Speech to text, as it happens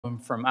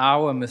From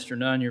Iowa, Mr.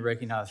 Nunn, you're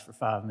recognized for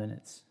 5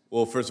 minutes.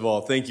 Well, first of all,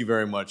 thank you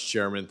very much,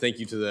 Chairman. Thank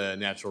you to the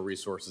Natural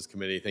Resources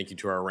Committee. Thank you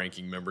to our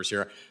ranking members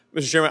here.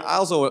 Mr. Chairman, I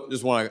also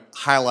just want to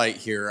highlight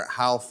here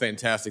how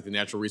fantastic the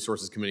Natural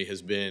Resources Committee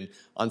has been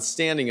on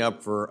standing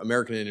up for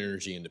American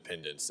energy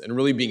independence and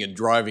really being a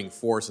driving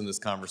force in this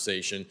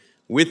conversation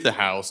with the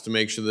House to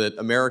make sure that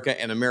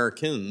America and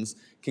Americans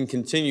can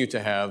continue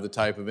to have the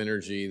type of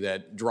energy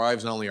that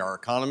drives not only our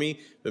economy,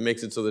 but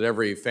makes it so that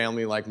every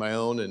family like my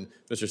own and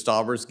Mr.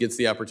 Staubers gets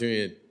the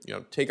opportunity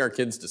to take our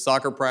kids to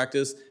soccer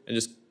practice and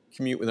just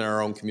commute within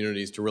our own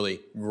communities to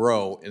really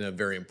grow in a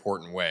very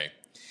important way.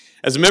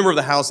 As a member of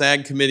the House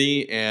Ag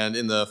Committee and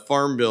in the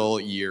Farm Bill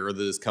year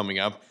that is coming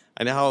up,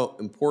 I know how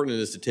important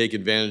it is to take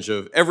advantage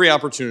of every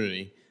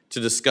opportunity to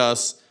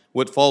discuss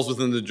what falls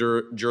within the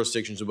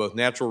jurisdictions of both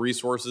Natural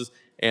Resources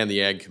and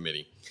the Ag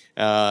Committee.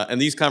 And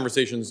these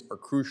conversations are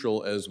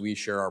crucial as we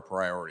share our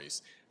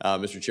priorities.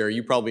 Mr. Chair,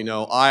 you probably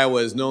know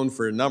Iowa is known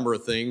for a number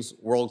of things: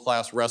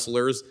 world-class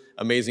wrestlers,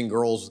 amazing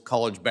girls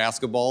college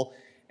basketball,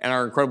 and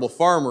our incredible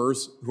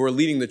farmers who are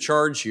leading the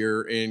charge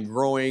here in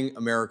growing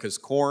America's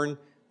corn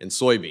and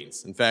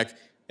soybeans. In fact,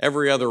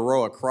 every other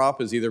row of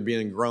crop is either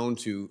being grown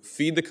to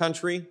feed the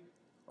country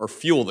or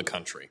fuel the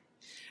country.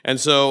 And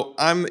so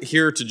I'm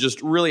here to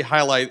just really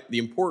highlight the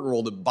important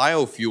role that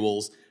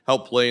biofuels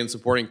help play in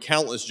supporting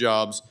countless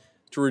jobs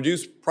to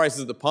reduce prices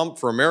at the pump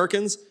for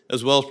Americans,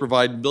 as well as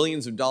provide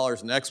billions of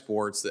dollars in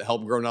exports that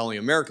help grow not only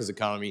America's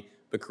economy,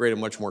 but create a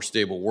much more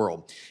stable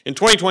world. In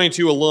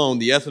 2022 alone,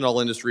 the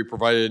ethanol industry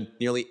provided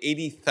nearly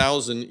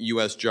 80,000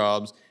 U.S.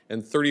 jobs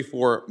and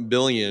 $34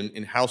 billion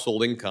in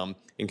household income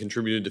and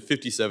contributed to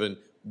 $57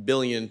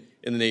 billion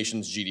in the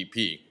nation's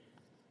GDP.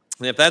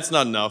 And if that's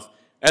not enough,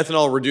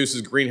 ethanol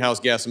reduces greenhouse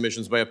gas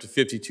emissions by up to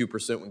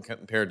 52% when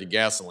compared to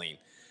gasoline.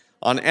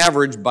 On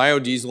average,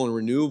 biodiesel and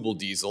renewable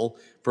diesel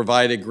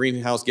provide a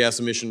greenhouse gas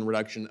emission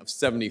reduction of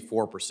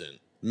 74%.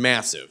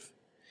 Massive.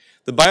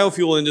 The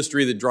biofuel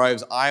industry that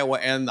drives Iowa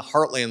and the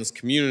Heartland's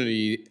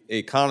community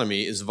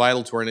economy is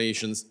vital to our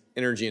nation's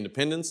energy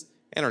independence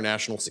and our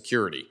national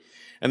security.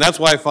 And that's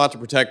why I fought to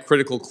protect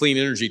critical clean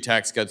energy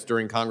tax cuts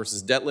during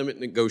Congress's debt limit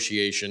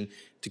negotiation,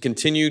 to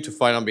continue to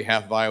fight on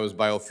behalf of Iowa's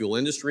biofuel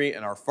industry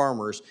and our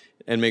farmers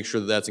and make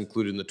sure that that's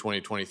included in the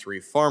 2023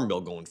 Farm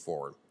Bill going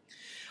forward.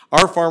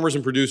 Our farmers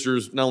and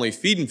producers not only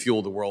feed and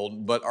fuel the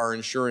world, but are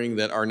ensuring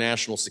that our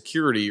national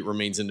security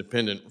remains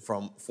independent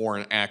from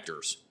foreign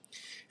actors.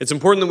 It's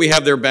important that we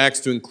have their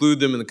backs to include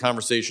them in the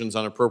conversations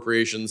on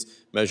appropriations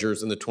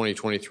measures in the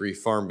 2023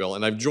 Farm Bill.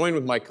 And I've joined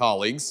with my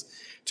colleagues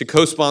to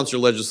co-sponsor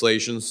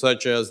legislation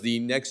such as the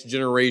Next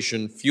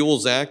Generation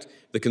Fuels Act,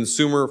 the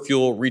Consumer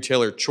Fuel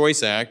Retailer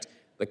Choice Act,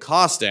 the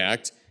COST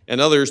Act,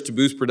 and others to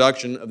boost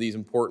production of these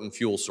important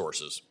fuel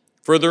sources.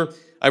 Further,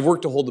 I've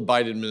worked to hold the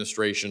Biden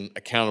administration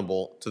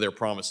accountable to their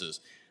promises.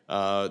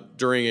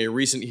 During a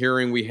recent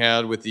hearing we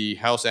had with the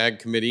House Ag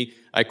Committee,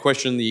 I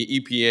questioned the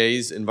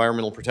EPA's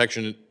Environmental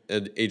Protection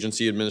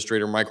Agency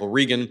Administrator Michael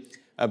Regan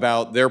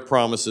about their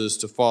promises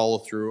to follow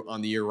through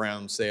on the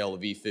year-round sale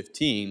of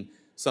E15,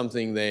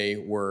 something they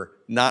were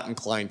not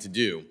inclined to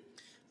do.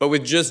 But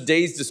with just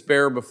days to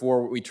spare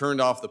before we turned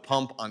off the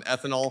pump on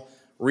ethanol,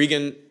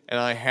 Regan and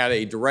I had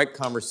a direct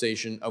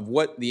conversation of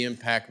what the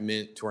impact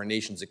meant to our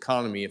nation's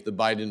economy if the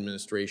Biden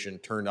administration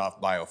turned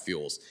off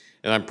biofuels.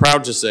 And I'm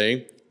proud to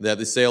say that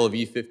the sale of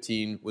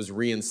E15 was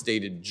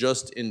reinstated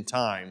just in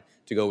time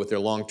to go with their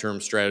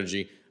long-term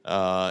strategy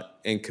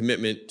and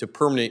commitment to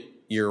permanent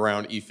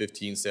year-round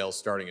E15 sales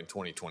starting in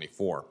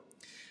 2024.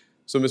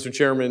 So, Mr.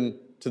 Chairman,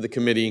 to the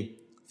committee,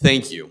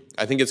 thank you.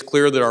 I think it's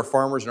clear that our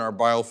farmers and our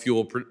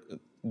biofuel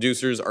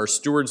producers are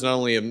stewards not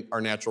only of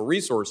our natural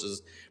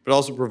resources, but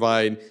also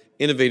provide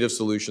innovative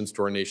solutions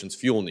to our nation's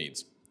fuel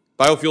needs.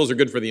 Biofuels are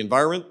good for the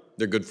environment,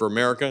 they're good for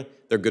America,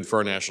 they're good for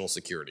our national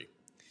security.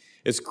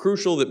 It's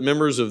crucial that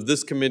members of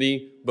this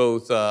committee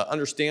both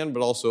understand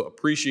but also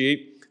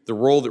appreciate the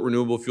role that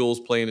renewable fuels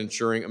play in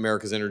ensuring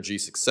America's energy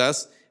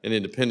success and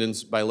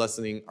independence by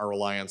lessening our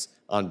reliance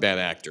on bad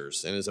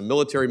actors. And as a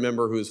military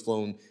member who has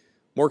flown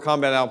more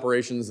combat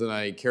operations than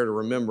I care to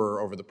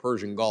remember over the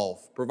Persian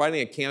Gulf,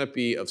 providing a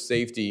canopy of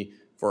safety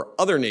for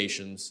other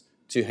nations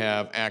to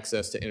have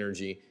access to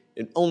energy,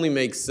 it only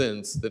makes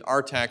sense that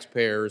our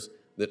taxpayers,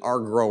 that our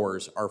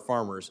growers, our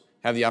farmers,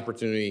 have the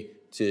opportunity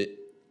to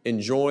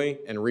enjoy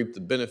and reap the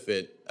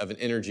benefit of an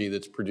energy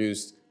that's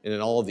produced in an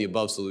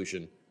all-of-the-above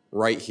solution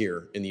right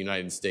here in the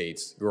United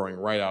States, growing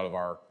right out of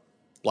our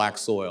black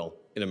soil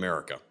in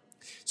America.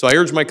 So I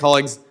urge my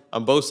colleagues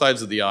on both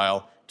sides of the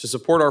aisle to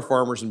support our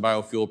farmers and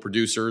biofuel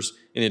producers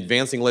in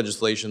advancing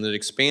legislation that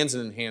expands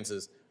and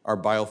enhances our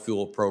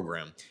biofuel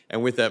program.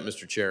 And with that,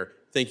 Mr. Chair,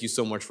 thank you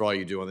so much for all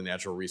you do on the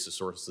Natural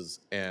Resources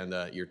and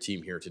your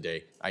team here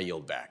today. I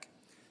yield back.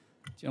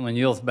 Gentleman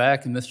yields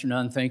back, and Mr.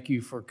 Nunn, thank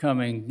you for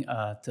coming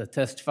to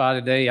testify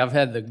today. I've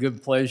had the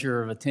good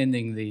pleasure of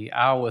attending the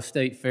Iowa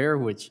State Fair,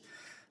 which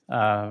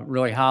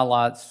really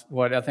highlights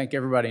what I think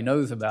everybody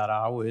knows about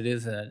Iowa. It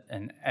is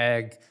an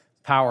ag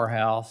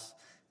powerhouse,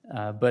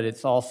 but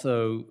it's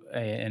also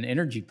an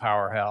energy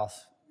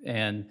powerhouse.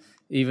 And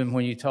even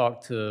when you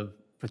talk to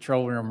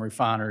petroleum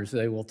refiners,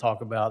 they will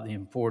talk about the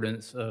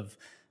importance of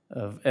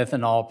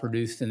ethanol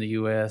produced in the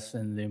U.S.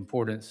 and the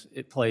importance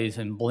it plays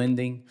in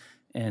blending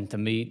and to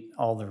meet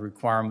all the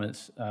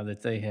requirements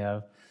that they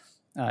have.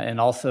 And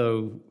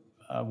also,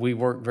 we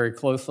work very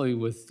closely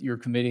with your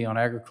Committee on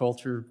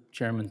Agriculture.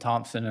 Chairman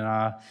Thompson and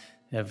I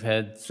have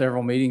had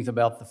several meetings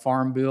about the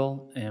Farm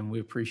Bill, and we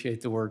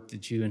appreciate the work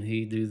that you and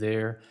he do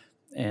there.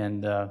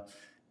 And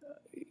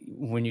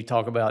when you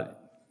talk about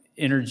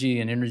energy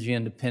and energy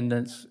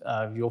independence,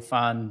 you'll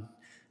find,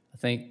 I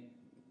think,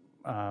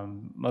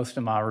 most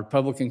of my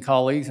Republican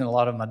colleagues and a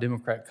lot of my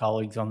Democrat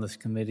colleagues on this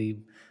committee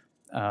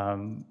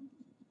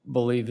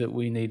believe that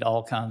we need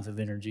all kinds of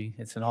energy.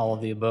 It's an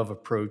all-of-the-above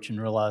approach,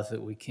 and realize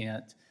that we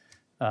can't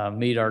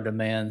meet our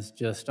demands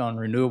just on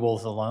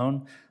renewables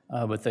alone,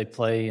 but they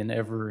play an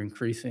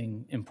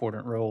ever-increasing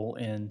important role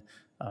in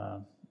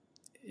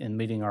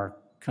meeting our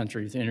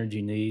country's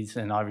energy needs,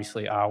 and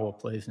obviously Iowa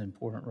plays an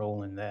important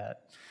role in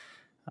that.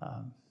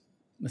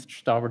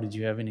 Mr. Stauber, did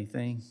you have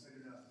anything?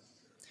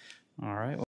 All right.